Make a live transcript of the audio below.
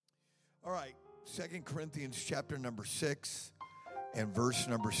All right, 2 Corinthians chapter number 6 and verse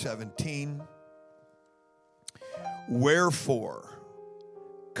number 17. Wherefore,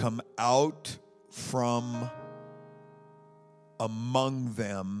 come out from among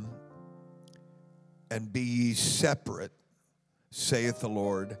them, and be ye separate, saith the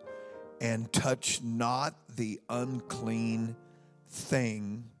Lord, and touch not the unclean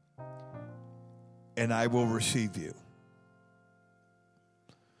thing, and I will receive you.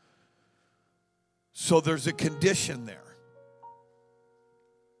 So there's a condition there.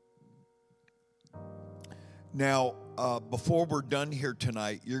 Now, before we're done here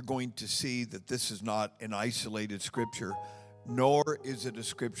tonight, you're going to see that this is not an isolated scripture, nor is it a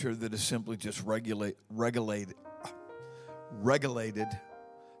scripture that is simply just regulated.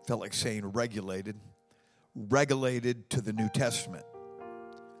 Felt like saying regulated to the New Testament.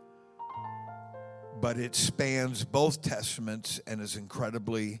 But it spans both testaments and is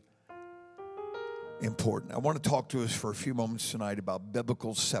incredibly important. I want to talk to us for a few moments tonight about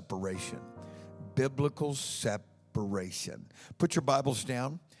biblical separation. Biblical separation. Put your Bibles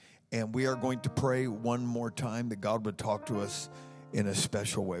down, and we are going to pray one more time that God would talk to us in a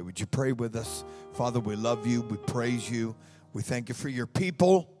special way. Would you pray with us? Father, we love you. We praise you. We thank you for your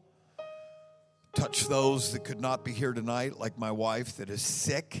people. Touch those that could not be here tonight, like my wife that is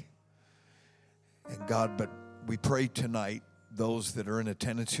sick. And God, but we pray tonight, those that are in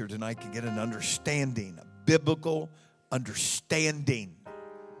attendance here tonight can get an understanding, a biblical understanding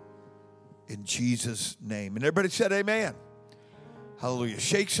in Jesus' name. And everybody said amen. Hallelujah.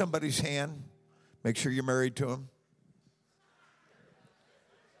 Shake somebody's hand. Make sure you're married to him.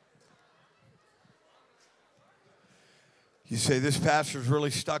 You say, this pastor's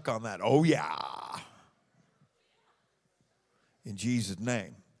really stuck on that. Oh, yeah. In Jesus'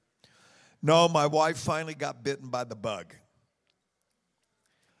 name. No, my wife finally got bitten by the bug.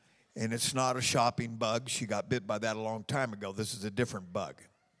 And it's not a shopping bug. She got bit by that a long time ago. This is a different bug.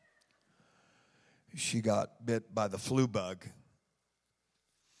 She got bit by the flu bug.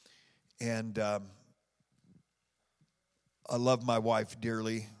 And I love my wife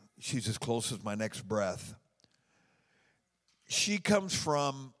dearly. She's as close as my next breath. She comes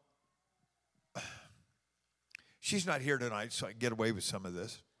from, she's not here tonight, so I can get away with some of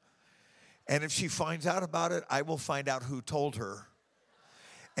this. And if she finds out about it, I will find out who told her.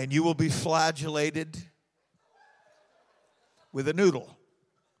 And you will be flagellated with a noodle.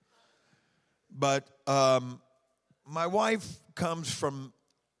 But my wife comes from,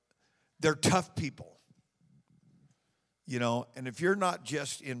 they're tough people. You know, and if you're not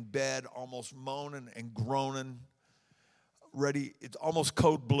just in bed almost moaning and groaning, ready, it's almost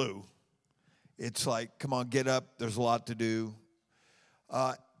code blue. It's like, come on, get up. There's a lot to do.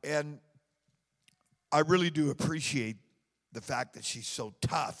 And I really do appreciate the fact that she's so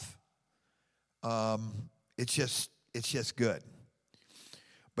tough. It's just good.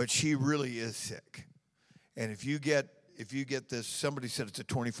 But she really is sick. And if you get this, somebody said it's a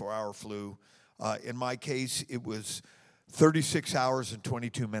 24-hour flu. In my case, it was 36 hours and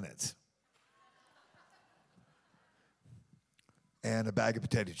 22 minutes. And a bag of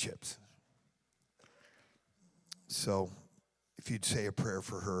potato chips. So if you'd say a prayer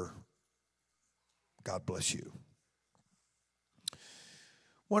for her, God bless you. I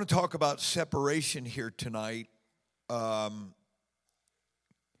want to talk about separation here tonight.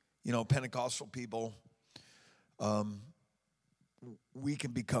 Pentecostal people, we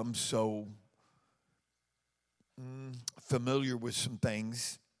can become so familiar with some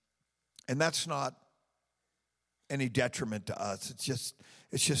things, and that's not any detriment to us. It's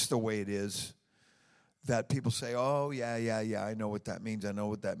just the way it is. That people say, "Oh, yeah, I know what that means. I know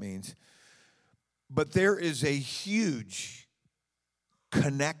what that means." But there is a huge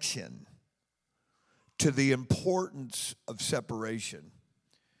connection to the importance of separation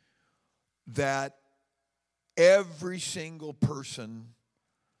that every single person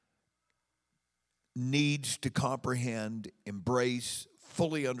needs to comprehend, embrace,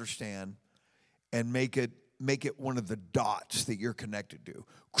 fully understand, and make it one of the dots that you're connected to.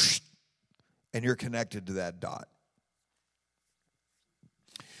 And you're connected to that dot.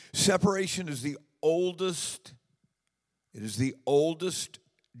 Separation is the oldest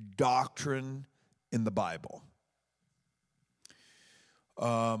doctrine in the Bible.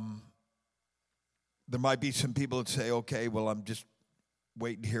 There might be some people that say, okay, well, I'm just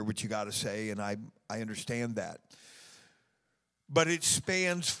waiting to hear what you got to say, and I understand that. But it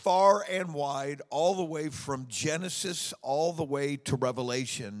spans far and wide, all the way from Genesis all the way to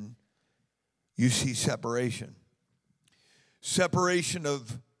Revelation. You see separation. Separation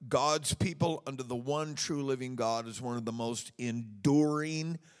of God's people under the one true living God is one of the most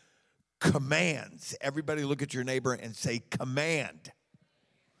enduring commands. Everybody look at your neighbor and say command.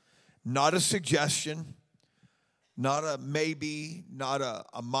 Not a suggestion, not a maybe, not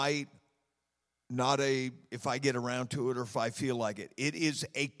a might, not a if I get around to it or if I feel like it. It is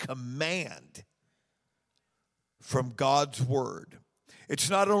a command from God's word. It's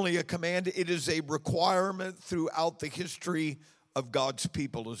not only a command, it is a requirement throughout the history of God's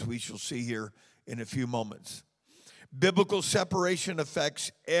people, as we shall see here in a few moments. Biblical separation affects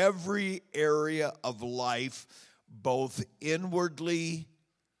every area of life, both inwardly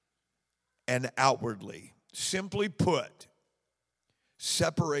and outwardly. Simply put,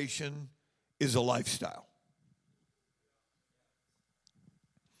 separation is a lifestyle.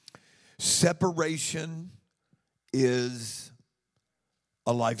 Separation is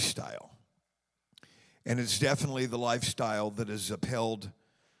a lifestyle. And it's definitely the lifestyle that is upheld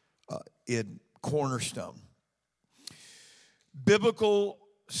in Cornerstone. Biblical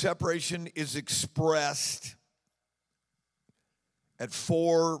separation is expressed at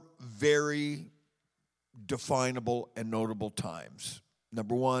 4 very definable and notable times.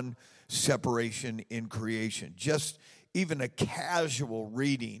 Number 1, separation in creation. Just even a casual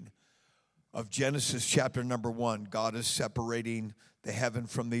reading of Genesis chapter number 1, God is separating the heaven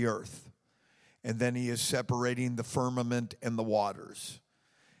from the earth. And then he is separating the firmament and the waters.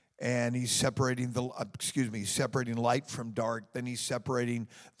 And he's separating separating light from dark. Then he's separating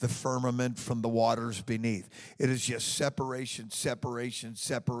the firmament from the waters beneath. It is just separation, separation,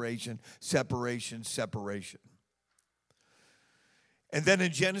 separation, separation, separation. And then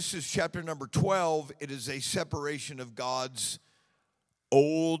in Genesis chapter number 12, it is a separation of God's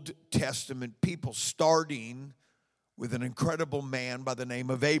Old Testament people, starting with an incredible man by the name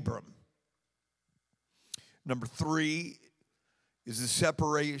of Abram. Number 3 is the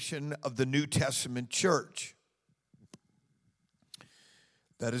separation of the New Testament church.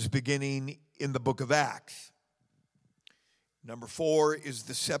 That is beginning in the book of Acts. Number 4 is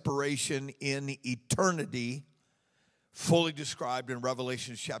the separation in eternity, fully described in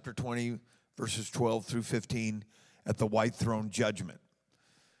Revelation chapter 20, verses 12 through 15 at the white throne judgment.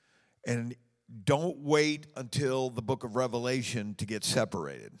 And don't wait until the book of Revelation to get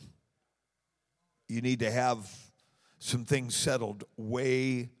separated. You need to have some things settled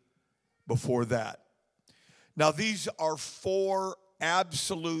way before that. Now, these are 4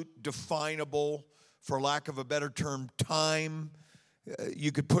 absolute definable, for lack of a better term, time.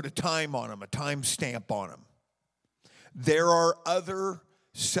 You could put a time on them, a time stamp on them. There are other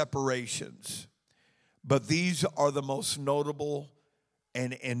separations, but these are the most notable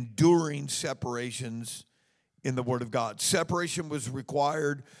and enduring separations in the Word of God. Separation was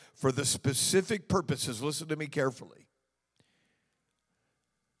required for the specific purposes. Listen to me carefully.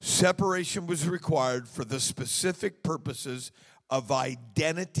 Separation was required for the specific purposes of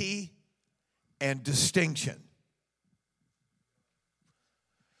identity and distinction.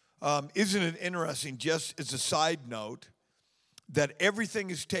 Isn't it interesting, just as a side note, that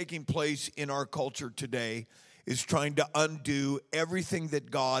everything is taking place in our culture today is trying to undo everything that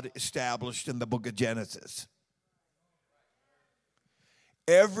God established in the book of Genesis.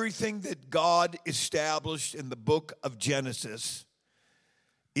 Everything that God established in the book of Genesis,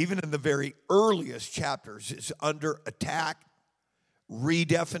 even in the very earliest chapters, is under attack,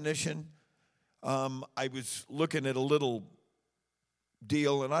 redefinition. I was looking at a little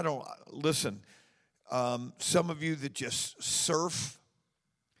deal, and some of you that just surf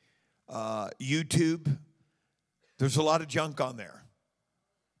YouTube, there's a lot of junk on there.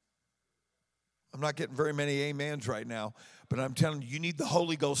 I'm not getting very many amens right now, but I'm telling you, you need the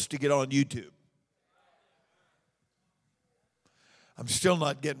Holy Ghost to get on YouTube. I'm still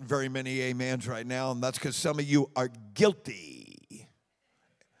not getting very many amens right now, and that's because some of you are guilty.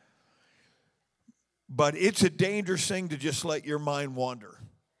 But it's a dangerous thing to just let your mind wander.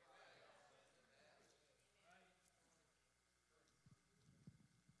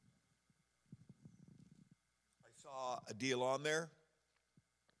 I saw a deal on there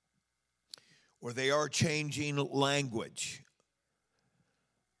where they are changing language.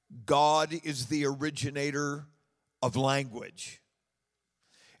 God is the originator of language.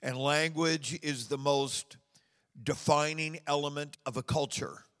 And language is the most defining element of a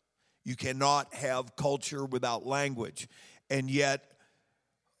culture. You cannot have culture without language. And yet,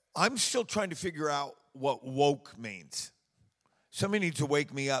 I'm still trying to figure out what woke means. Somebody needs to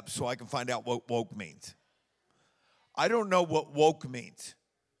wake me up so I can find out what woke means. I don't know what woke means.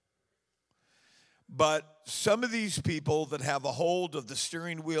 But some of these people that have a hold of the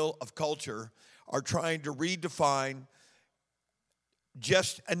steering wheel of culture are trying to redefine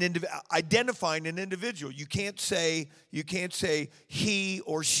just identifying an individual. You can't say he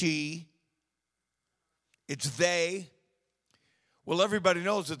or she. It's they. Well, everybody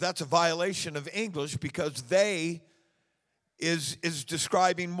knows that that's a violation of English because they is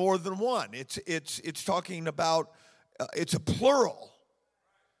describing more than one. It's talking about, it's a plural.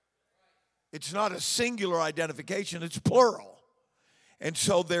 It's not a singular identification, it's plural. And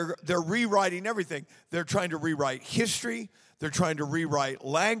so they're rewriting everything. They're trying to rewrite history. They're trying to rewrite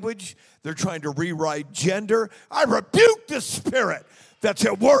language. They're trying to rewrite gender. I rebuke the spirit that's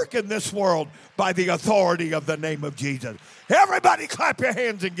at work in this world by the authority of the name of Jesus. Everybody clap your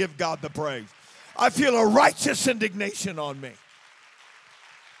hands and give God the praise. I feel a righteous indignation on me.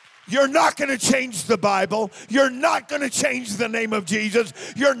 You're not going to change the Bible. You're not going to change the name of Jesus.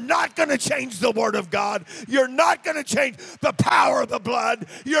 You're not going to change the Word of God. You're not going to change the power of the blood.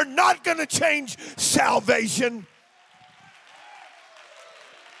 You're not going to change salvation.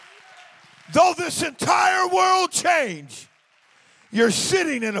 Though this entire world change, you're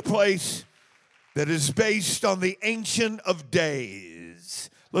sitting in a place that is based on the Ancient of Days.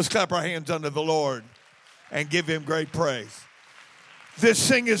 Let's clap our hands unto the Lord and give him great praise. This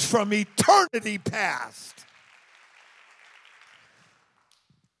thing is from eternity past.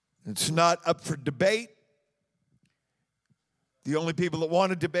 It's not up for debate. The only people that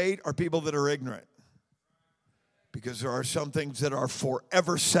want to debate are people that are ignorant, because there are some things that are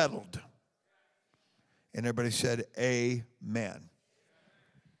forever settled. And everybody said, amen.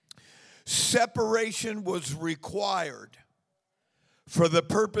 Separation was required for the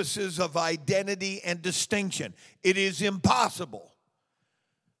purposes of identity and distinction. It is impossible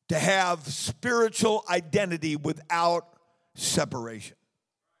to have spiritual identity without separation.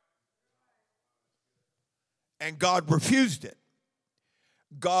 And God refused it.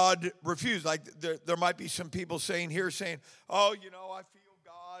 God refused. Like there might be some people saying, oh, you know, I feel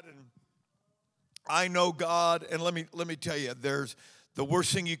God and I know God. And let me tell you, the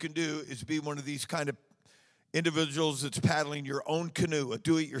worst thing you can do is be one of these kind of individuals that's paddling your own canoe, a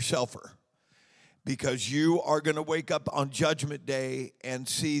do-it-yourselfer. Because you are going to wake up on Judgment Day and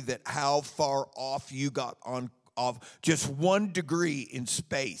see that how far off you got off. Just 1 degree in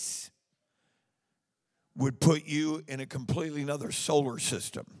space would put you in a completely another solar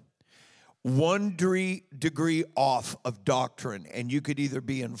system. 1 degree off of doctrine, and you could either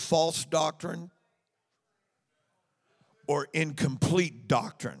be in false doctrine or incomplete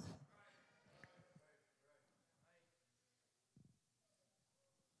doctrine.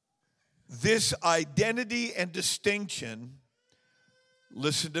 This identity and distinction,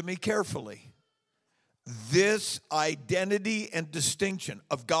 listen to me carefully. This identity and distinction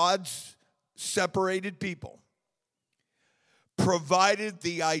of God's separated people provided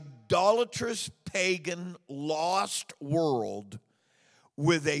the idolatrous, pagan, lost world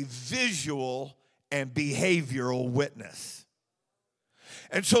with a visual and behavioral witness.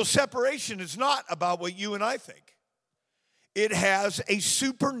 And so separation is not about what you and I think. It has a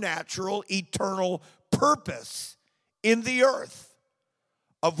supernatural, eternal purpose in the earth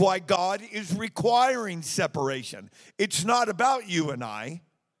of why God is requiring separation. It's not about you and I.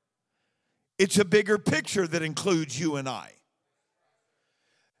 It's a bigger picture that includes you and I.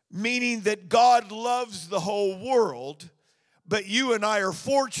 Meaning that God loves the whole world, but you and I are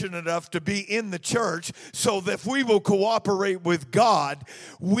fortunate enough to be in the church, so that if we will cooperate with God,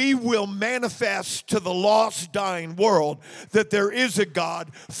 we will manifest to the lost, dying world that there is a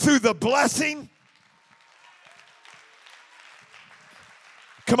God through the blessing.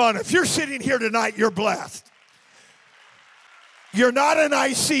 Come on, if you're sitting here tonight, you're blessed. You're not in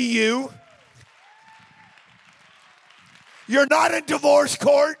ICU. You're not in divorce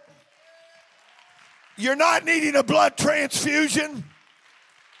court. You're not needing a blood transfusion.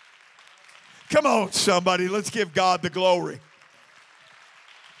 Come on, somebody. Let's give God the glory.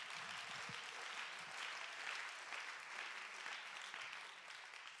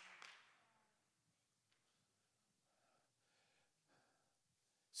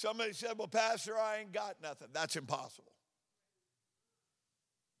 Somebody said, well, Pastor, I ain't got nothing. That's impossible.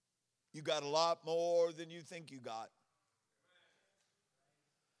 You got a lot more than you think you got.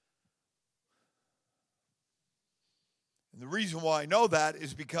 And the reason why I know that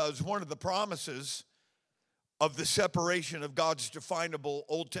is because one of the promises of the separation of God's definable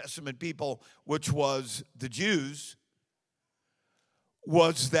Old Testament people, which was the Jews,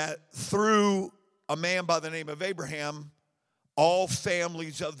 was that through a man by the name of Abraham, all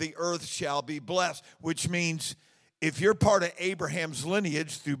families of the earth shall be blessed, which means if you're part of Abraham's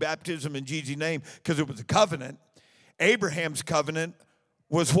lineage through baptism in Jesus' name, because it was a covenant, Abraham's covenant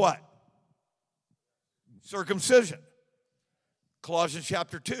was what? Circumcision. Colossians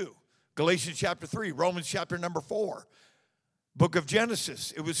chapter 2, Galatians chapter 3, Romans chapter number 4, book of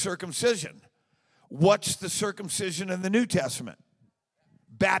Genesis, it was circumcision. What's the circumcision in the New Testament?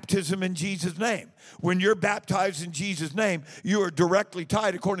 Baptism in Jesus' name. When you're baptized in Jesus' name, you are directly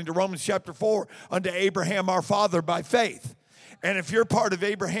tied, according to Romans chapter 4, unto Abraham our father by faith. And if you're part of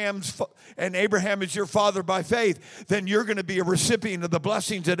Abraham's, and Abraham is your father by faith, then you're going to be a recipient of the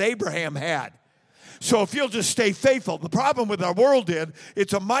blessings that Abraham had. So if you'll just stay faithful. The problem with our world is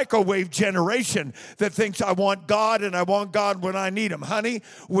it's a microwave generation that thinks I want God and I want God when I need him. Honey,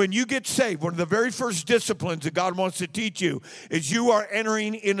 when you get saved, one of the very first disciplines that God wants to teach you is you are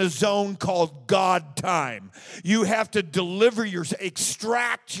entering in a zone called God time. You have to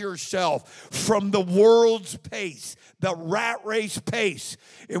extract yourself from the world's pace, the rat race pace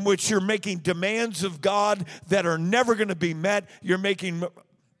in which you're making demands of God that are never going to be met.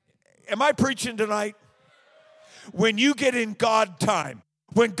 Am I preaching tonight? When you get in God time,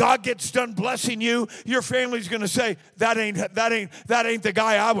 when God gets done blessing you, your family's going to say, that ain't the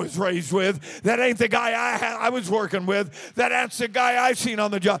guy I was raised with. That ain't the guy I was working with. That's the guy I seen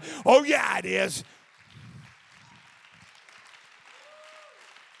on the job. Oh yeah, it is.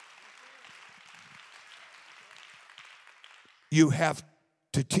 You have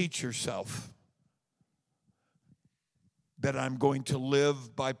to teach yourself that I'm going to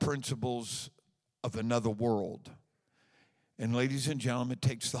live by principles of another world. And ladies and gentlemen, it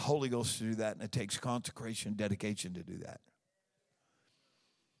takes the Holy Ghost to do that, and it takes consecration, dedication to do that.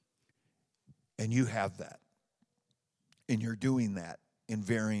 And you have that. And you're doing that in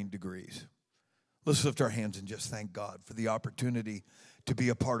varying degrees. Let's lift our hands and just thank God for the opportunity to be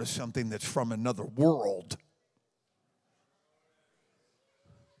a part of something that's from another world.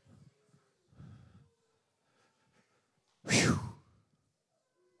 Whew.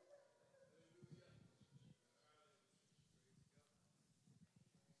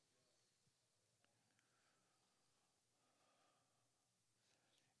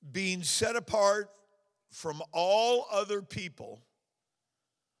 Being set apart from all other people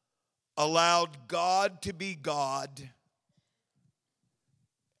allowed God to be God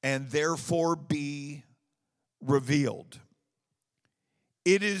and therefore be revealed.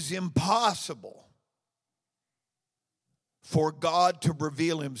 It is impossible for God to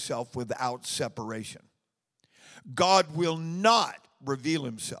reveal himself without separation. God will not reveal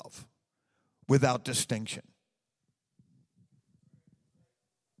himself without distinction.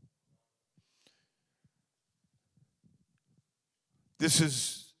 This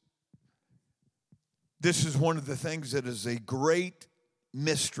is one of the things that is a great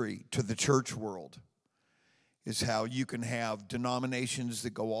mystery to the church world, is how you can have denominations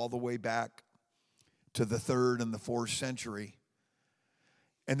that go all the way back to the 3rd and the 4th century.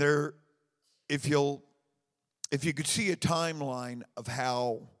 And if you could see a timeline of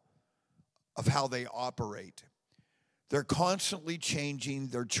how they operate, they're constantly changing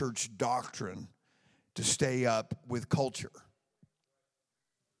their church doctrine to stay up with culture.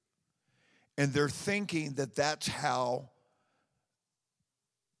 And they're thinking that that's how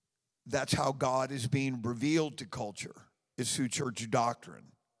God is being revealed to culture, is through church doctrine.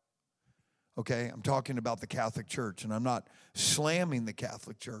 Okay, I'm talking about the Catholic Church, and I'm not slamming the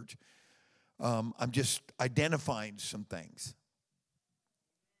Catholic Church. I'm just identifying some things.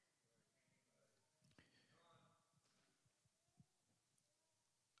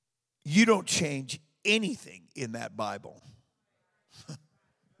 You don't change anything in that Bible.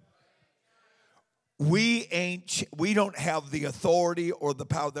 We don't have the authority or the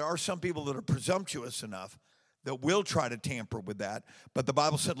power. There are some people that are presumptuous enough that will try to tamper with that, but the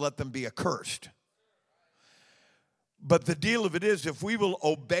Bible said let them be accursed. But the deal of it is, if we will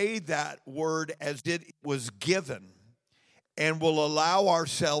obey that word as it was given and will allow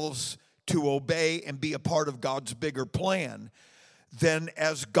ourselves to obey and be a part of God's bigger plan, then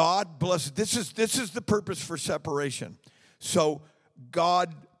as God blesses, this is the purpose for separation. So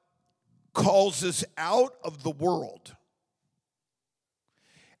God calls us out of the world.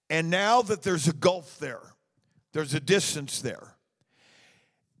 And now that there's a gulf there, there's a distance there,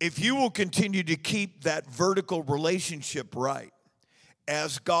 if you will continue to keep that vertical relationship right,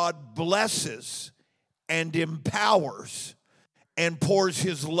 as God blesses and empowers and pours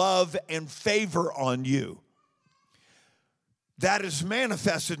his love and favor on you, that is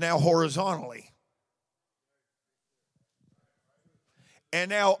manifested now horizontally. And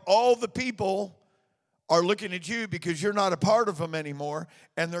now all the people are looking at you because you're not a part of them anymore,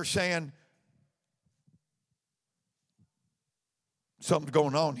 and they're saying, something's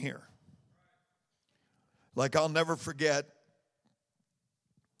going on here. Like, I'll never forget,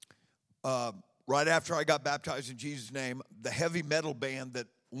 right after I got baptized in Jesus' name, the heavy metal band, that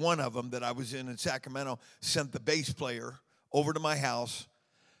one of them that I was in Sacramento, sent the bass player over to my house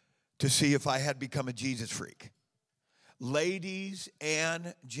to see if I had become a Jesus freak. Ladies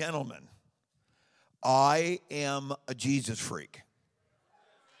and gentlemen, I am a Jesus freak.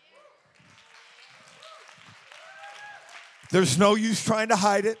 There's no use trying to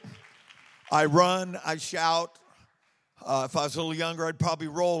hide it. I run, I shout. If I was a little younger, I'd probably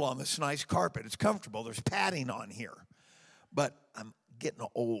roll on this nice carpet. It's comfortable. There's padding on here. But I'm getting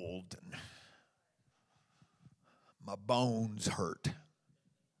old and my bones hurt.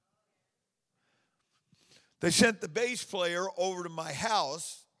 They sent the bass player over to my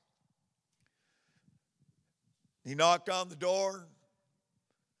house. He knocked on the door,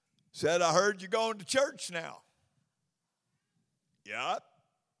 said, I heard you're going to church now. Yep.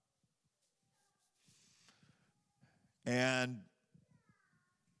 And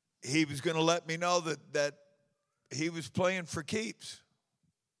he was going to let me know that he was playing for keeps.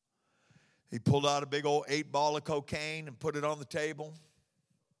 He pulled out a big old 8-ball of cocaine and put it on the table.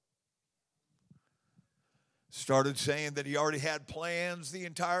 Started saying that he already had plans the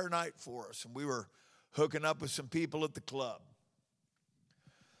entire night for us, and we were hooking up with some people at the club.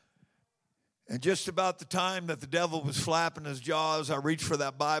 And just about the time that the devil was flapping his jaws, I reached for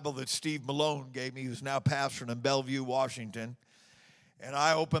that Bible that Steve Malone gave me, who's now pastoring in Bellevue, Washington. And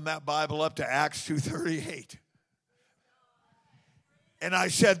I opened that Bible up to Acts 2:38. And I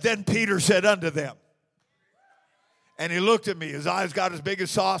said, then Peter said unto them. And he looked at me, his eyes got as big as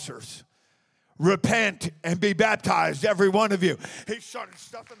saucers. Repent and be baptized, every one of you. He started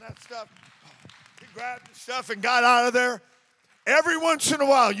stuffing that stuff. He grabbed the stuff and got out of there. Every once in a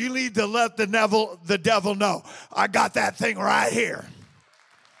while, you need to let the devil know, I got that thing right here.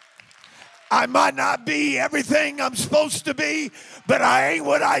 I might not be everything I'm supposed to be, but I ain't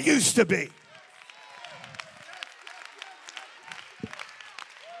what I used to be.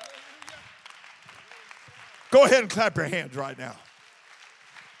 Go ahead and clap your hands right now.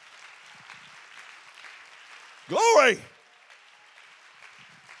 Glory.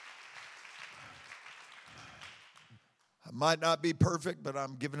 I might not be perfect, but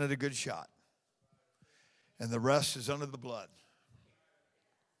I'm giving it a good shot. And the rest is under the blood.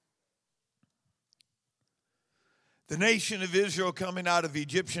 The nation of Israel coming out of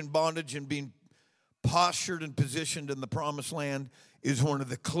Egyptian bondage and being postured and positioned in the promised land is one of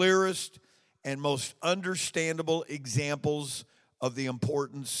the clearest and most understandable examples of the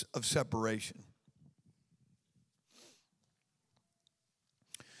importance of separation.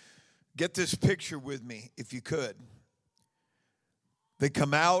 Get this picture with me, if you could. They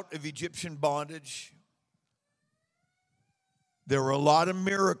come out of Egyptian bondage. There were a lot of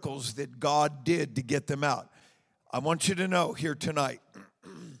miracles that God did to get them out. I want you to know here tonight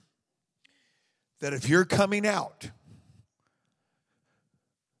that if you're coming out,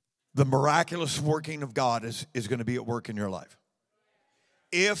 the miraculous working of God is going to be at work in your life.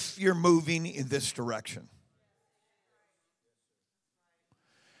 If you're moving in this direction.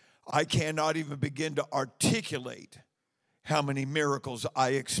 I cannot even begin to articulate how many miracles I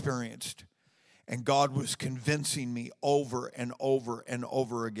experienced. And God was convincing me over and over and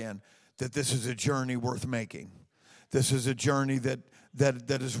over again that this is a journey worth making. This is a journey that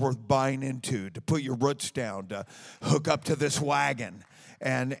is worth buying into, to put your roots down, to hook up to this wagon.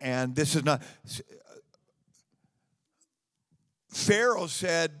 And this is not... Pharaoh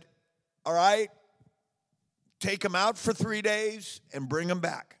said, all right, take them out for 3 days and bring them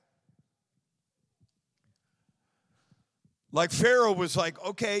back. Like Pharaoh was like,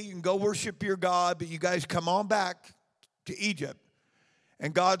 okay, you can go worship your God, but you guys come on back to Egypt.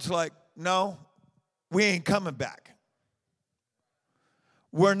 And God's like, no, we ain't coming back.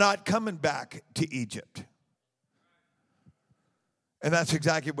 We're not coming back to Egypt. And that's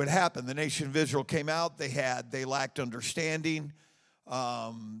exactly what happened. The nation of Israel came out. They lacked understanding.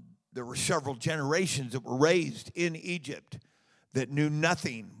 There were several generations that were raised in Egypt that knew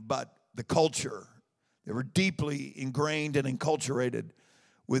nothing but the culture. They were deeply ingrained and enculturated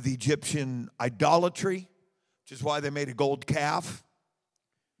with Egyptian idolatry, which is why they made a gold calf.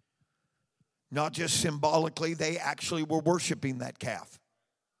 Not just symbolically, they actually were worshiping that calf.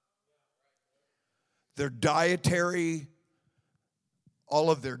 Their dietary,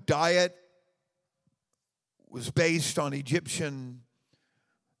 all of their diet was based on Egyptian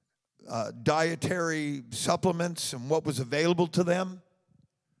dietary supplements and what was available to them.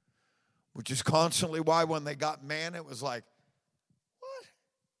 Which is constantly why when they got manna, it was like, what?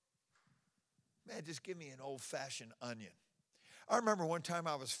 Man, just give me an old-fashioned onion. I remember one time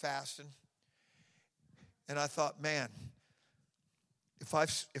I was fasting, and I thought, man,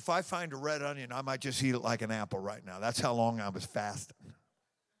 if I find a red onion, I might just eat it like an apple right now. That's how long I was fasting.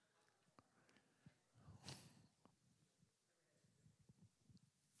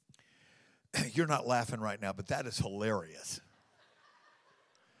 You're not laughing right now, but that is hilarious.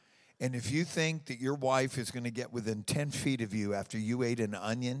 And if you think that your wife is going to get within 10 feet of you after you ate an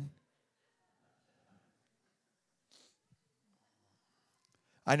onion,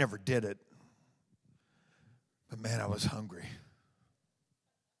 I never did it. But man, I was hungry.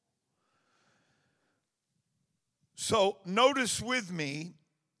 So notice with me,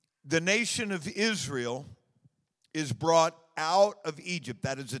 the nation of Israel is brought out of Egypt.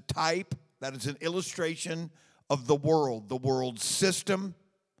 That is a type, that is an illustration of the world system.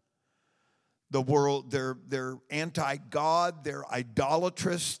 The world, they're anti-God, they're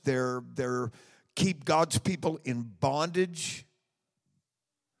idolatrous, they're keep God's people in bondage.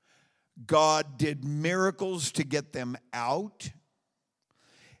 God did miracles to get them out,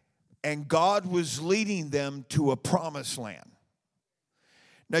 and God was leading them to a promised land.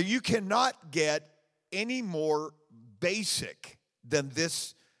 Now, you cannot get any more basic than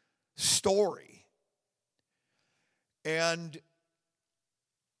this story. And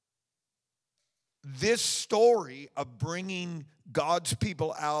this story of bringing God's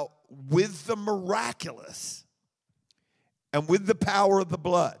people out with the miraculous and with the power of the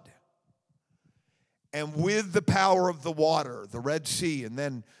blood and with the power of the water, the Red Sea, and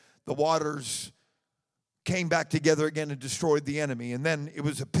then the waters came back together again and destroyed the enemy. And then it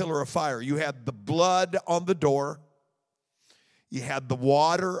was a pillar of fire. You had the blood on the door. You had the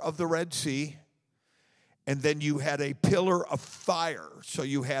water of the Red Sea. And then you had a pillar of fire. So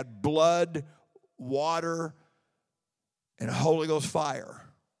you had blood, water, and Holy Ghost fire.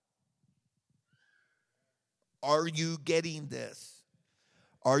 Are you getting this?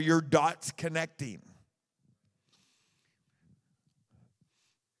 Are your dots connecting?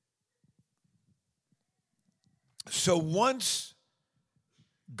 So once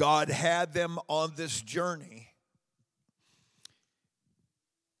God had them on this journey,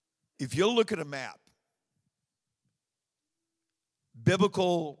 if you look at a map,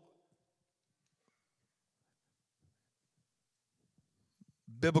 biblical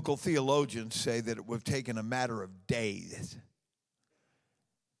theologians say that it would have taken a matter of days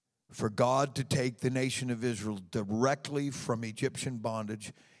for God to take the nation of Israel directly from Egyptian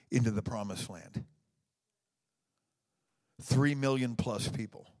bondage into the promised land. 3 million plus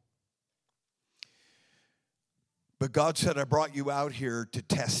people. But God said, I brought you out here to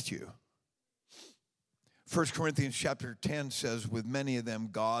test you. 1 Corinthians chapter 10 says, with many of them,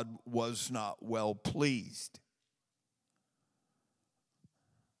 God was not well pleased.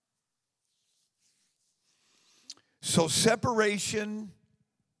 So separation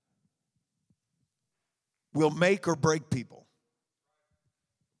will make or break people.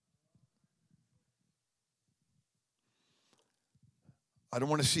 I don't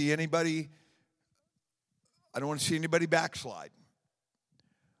want to see anybody backslide.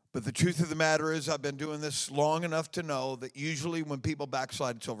 But the truth of the matter is, I've been doing this long enough to know that usually when people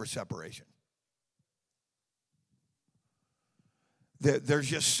backslide, it's over separation. There's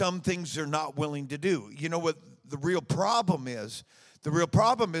just some things they're not willing to do. You know what the real problem is? The real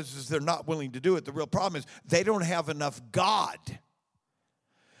problem is they're not willing to do it. The real problem is they don't have enough God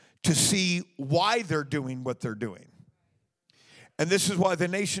to see why they're doing what they're doing. And this is why the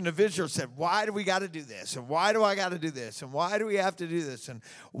nation of Israel said, why do we got to do this? And why do I got to do this? And why do we have to do this? And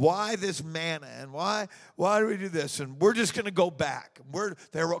why this manna? And why do we do this? And we're just going to go back.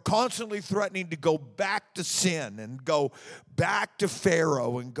 They're constantly threatening to go back to sin and go back to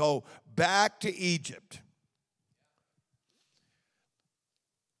Pharaoh and go back to Egypt.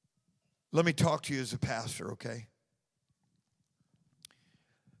 Let me talk to you as a pastor, okay?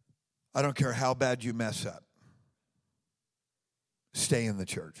 I don't care how bad you mess up. Stay in the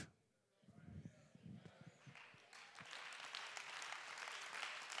church.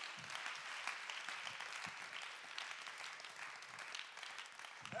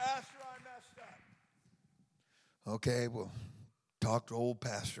 Pastor, I messed up. Okay, well, talk to old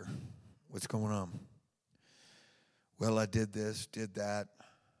pastor. What's going on? Well, I did this, did that.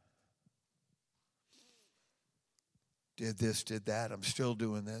 Did this, did that. I'm still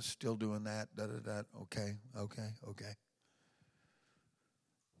doing this, still doing that. Okay.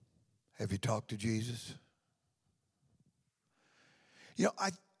 Have you talked to Jesus? You know,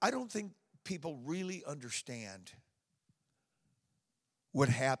 I don't think people really understand what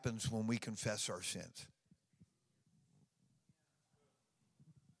happens when we confess our sins.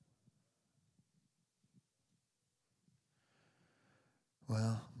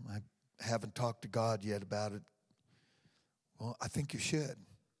 Well, I haven't talked to God yet about it. Well, I think you should.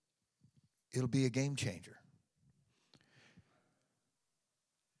 It'll be a game changer.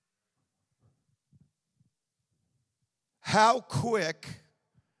 How quick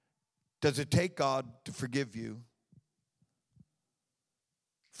Does it take God to forgive you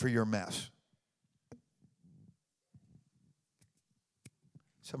for your mess?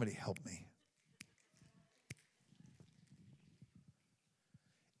 Somebody help me.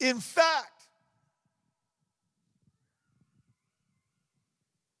 In fact,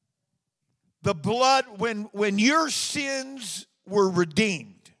 the blood, when your sins were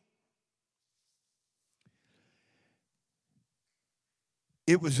redeemed,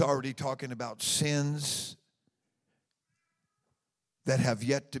 it was already talking about sins that have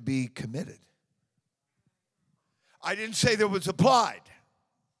yet to be committed. I didn't say that was applied.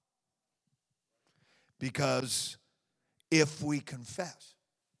 Because if we confess.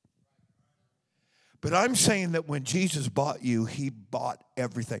 But I'm saying that when Jesus bought you, he bought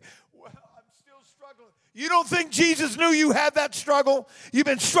everything. Well, I'm still struggling. You don't think Jesus knew you had that struggle? You've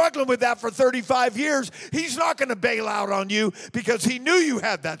been struggling with that for 35 years. He's not going to bail out on you because he knew you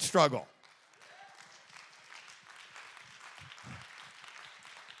had that struggle.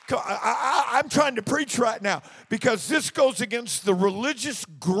 I'm trying to preach right now because this goes against the religious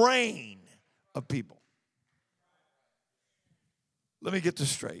grain of people. Let me get this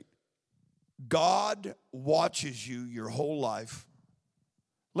straight. God watches you your whole life.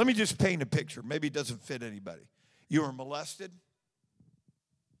 Let me just paint a picture. Maybe it doesn't fit anybody. You were molested.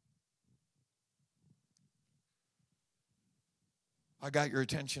 I got your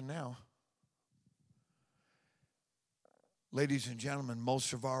attention now. Ladies and gentlemen,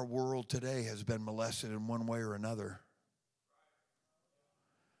 most of our world today has been molested in one way or another.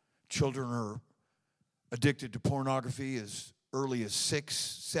 Children are addicted to pornography as early as 6,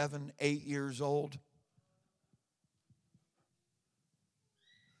 7, 8 years old.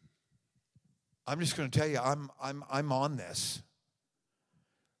 I'm just going to tell you, I'm on this.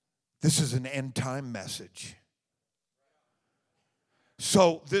 This is an end time message.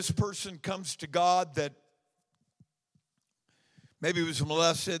 So this person comes to God that maybe was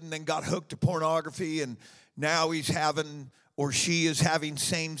molested and then got hooked to pornography, and now he's having or she is having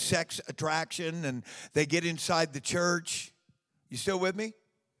same-sex attraction, and they get inside the church. You still with me?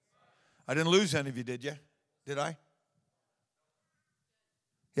 I didn't lose any of you, did you? Did I?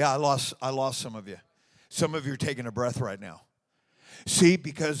 Yeah, I lost some of you. Some of you are taking a breath right now. See,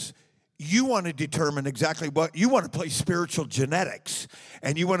 because you want to determine exactly what, you want to play spiritual genetics,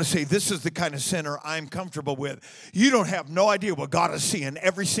 and you want to say, this is the kind of sinner I'm comfortable with. You don't have no idea what God is seeing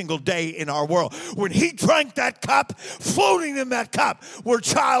every single day in our world. When he drank that cup, floating in that cup were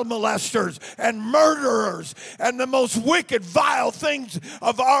child molesters and murderers and the most wicked, vile things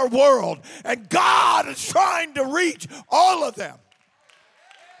of our world. And God is trying to reach all of them.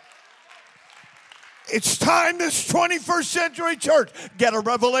 It's time this 21st century church get a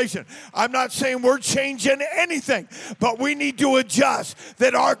revelation. I'm not saying we're changing anything, but we need to adjust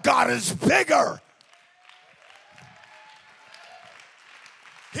that our God is bigger.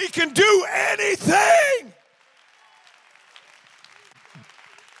 He can do anything.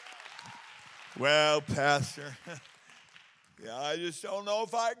 Well, Pastor, yeah, I just don't know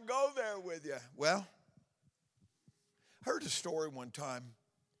if I can go there with you. Well, I heard a story one time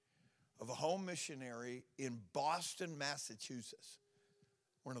of a home missionary in Boston, Massachusetts,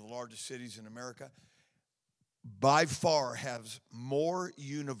 one of the largest cities in America, by far has more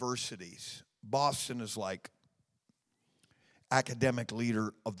universities. Boston is like academic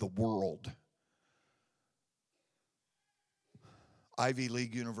leader of the world. Ivy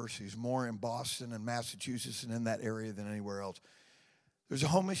League universities, more in Boston and Massachusetts and in that area than anywhere else. There's a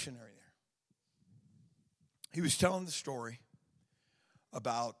home missionary there. He was telling the story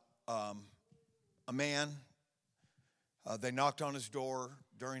about a man. They knocked on his door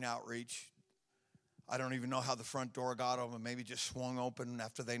during outreach. I don't even know how the front door got open. Maybe just swung open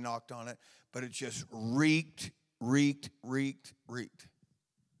after they knocked on it. But it just reeked. And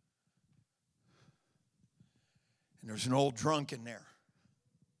there's an old drunk in there.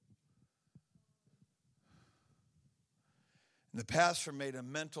 And the pastor made a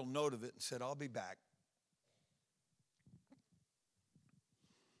mental note of it and said, I'll be back.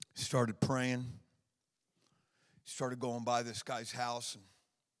 He started praying. He started going by this guy's house and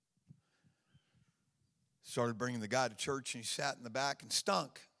started bringing the guy to church, and he sat in the back and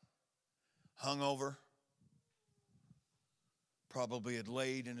stunk. Hungover. Probably had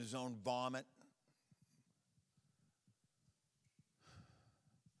laid in his own vomit.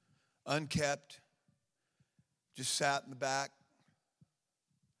 Unkept. Just sat in the back.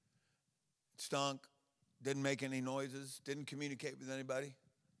 Stunk. Didn't make any noises. Didn't communicate with anybody.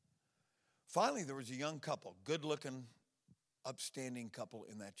 Finally, there was a young couple, good-looking, upstanding couple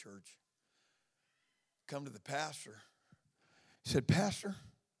in that church. Come to the pastor. He said, Pastor,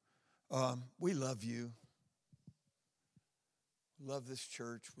 We love you. We love this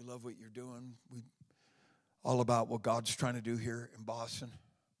church. We love what you're doing. We all about what God's trying to do here in Boston.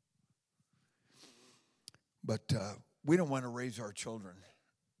 But we don't want to raise our children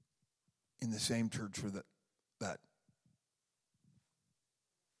in the same church for that.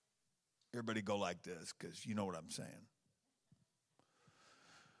 Everybody go like this, because you know what I'm saying.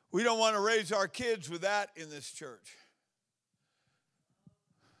 We don't want to raise our kids with that in this church.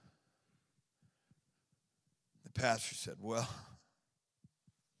 The pastor said, well,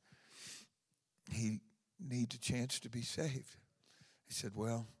 he needs a chance to be saved. He said,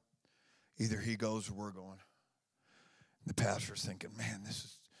 well, either he goes or we're going. The pastor's thinking, man, this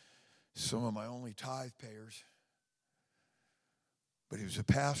is some of my only tithe payers. But he was a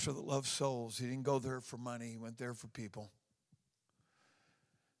pastor that loved souls. He didn't go there for money. He went there for people.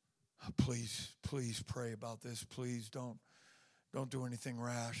 Please pray about this. Please don't do anything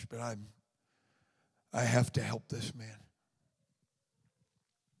rash. But I have to help this man.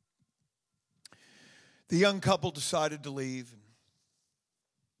 The young couple decided to leave.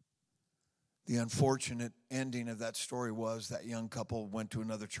 The unfortunate ending of that story was that young couple went to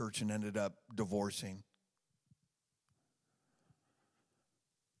another church and ended up divorcing.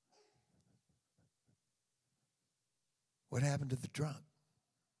 What happened to the drunk?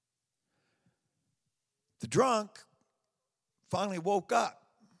 The drunk finally woke up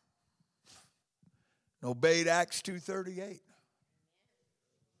and obeyed Acts 2:38.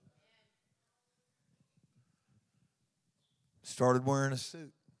 Started wearing a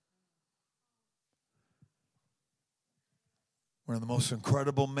suit. One of the most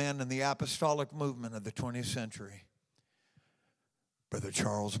incredible men in the apostolic movement of the 20th century, Brother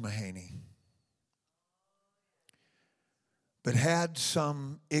Charles Mahaney. But had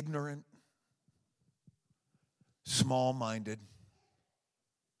some ignorant, small-minded,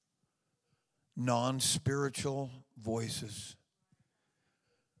 non-spiritual voices.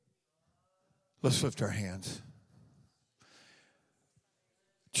 Let's lift our hands.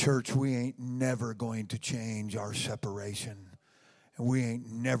 Church, we ain't never going to change our separation. And we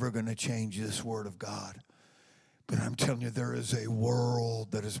ain't never going to change this word of God. But I'm telling you, there is a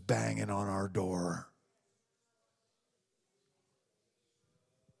world that is banging on our door.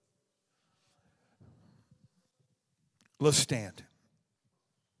 Let's stand.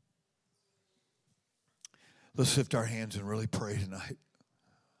 Let's lift our hands and really pray tonight.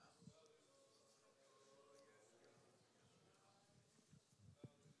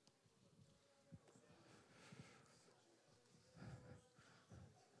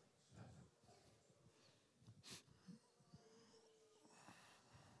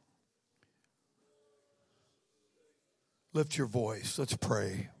 Lift your voice. Let's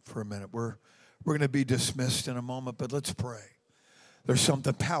pray for a minute. We're going to be dismissed in a moment, but let's pray. There's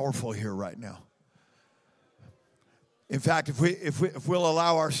something powerful here right now. In fact, if we'll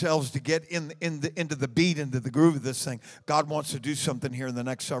allow ourselves to get into the beat, into the groove of this thing, God wants to do something here in the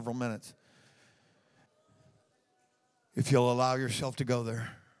next several minutes. If you'll allow yourself to go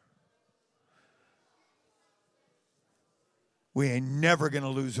there. We ain't never going to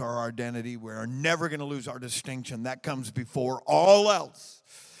lose our identity. We are never going to lose our distinction. That comes before all else.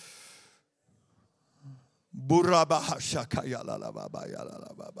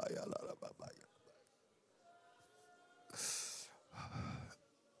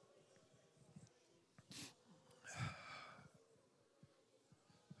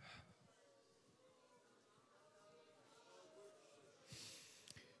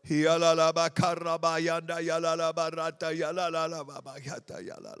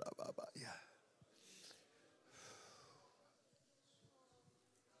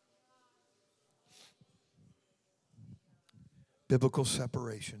 Biblical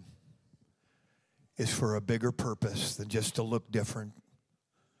separation is for a bigger purpose than just to look different,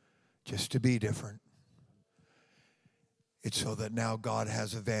 just to be different. It's so that now God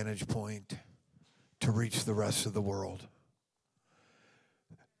has a vantage point to reach the rest of the world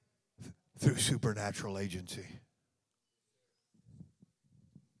through supernatural agency.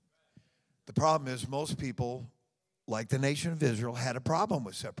 The problem is most people, like the nation of Israel, had a problem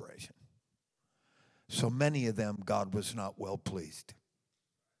with separation. So many of them, God was not well pleased.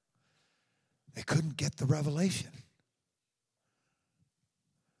 They couldn't get the revelation.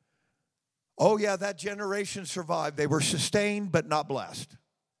 Oh yeah, that generation survived. They were sustained but not blessed.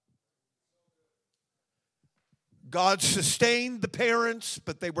 God sustained the parents,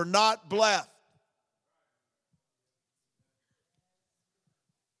 but they were not blessed.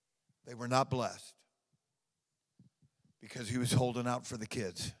 They were not blessed because he was holding out for the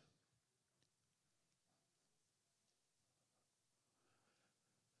kids.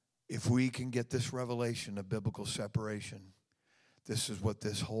 If we can get this revelation of biblical separation, this is what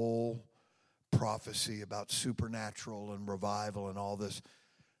this whole prophecy about supernatural and revival and all this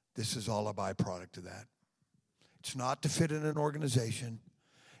is all a byproduct of that. It's not to fit in an organization.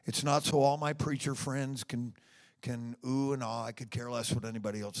 It's not so all my preacher friends can ooh and ah. I could care less what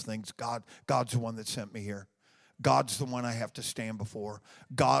anybody else thinks. God's the one that sent me here. God's the one I have to stand before.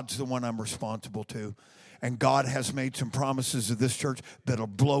 God's the one I'm responsible to. And God has made some promises to this church that'll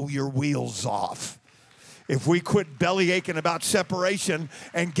blow your wheels off. If we quit belly aching about separation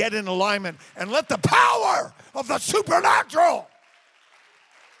and get in alignment and let the power of the supernatural.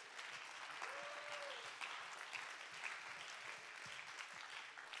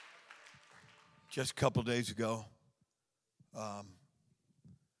 Just a couple days ago,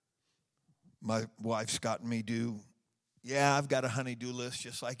 my wife's gotten me I've got a honey-do list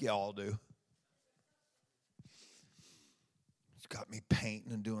just like y'all do. It's got me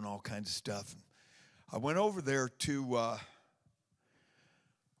painting and doing all kinds of stuff. I went over there to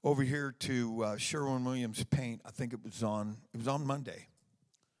Sherwin-Williams Paint. I think it was on Monday.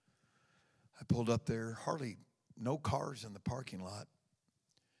 I pulled up there, no cars in the parking lot.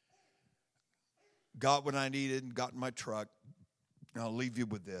 Got what I needed and got in my truck. And I'll leave you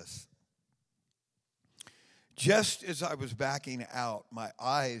with this. Just as I was backing out, my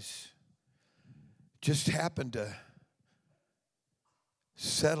eyes just happened to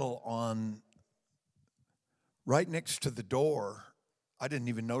settle on right next to the door. I didn't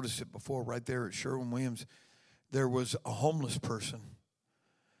even notice it before. Right there at Sherwin-Williams, there was a homeless person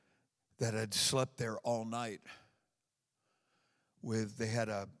that had slept there all night. They had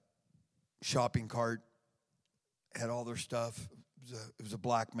a shopping cart, had all their stuff. It was a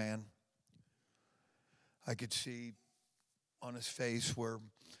black man. I could see on his face where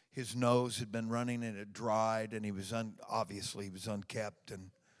his nose had been running and it dried, and he was obviously unkept. And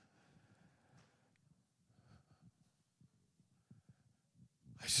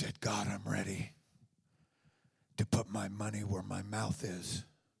I said, God, I'm ready to put my money where my mouth is.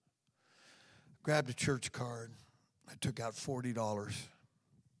 Grabbed a church card. I took out $40.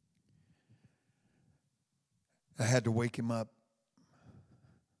 I had to wake him up.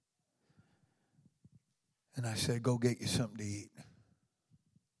 And I said, go get you something to eat.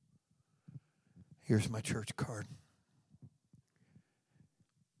 Here's my church card.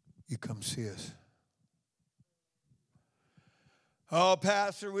 You come see us. Oh,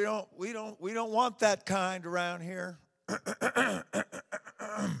 Pastor, we don't want that kind around here.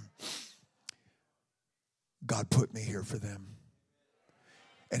 God put me here for them.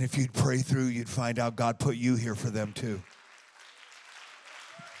 And if you'd pray through, you'd find out God put you here for them too.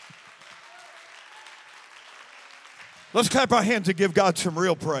 Let's clap our hands and give God some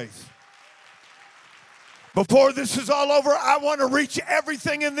real praise. Before this is all over, I want to reach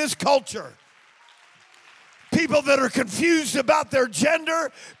everything in this culture. People that are confused about their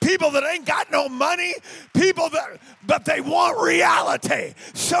gender, people that ain't got no money, but they want reality.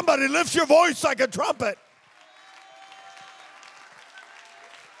 Somebody lift your voice like a trumpet.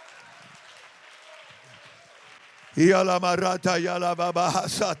 God,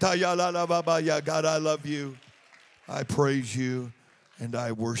 I love you. I praise you and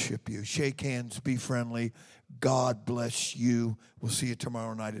I worship you. Shake hands, be friendly. God bless you. We'll see you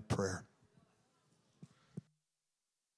tomorrow night at prayer.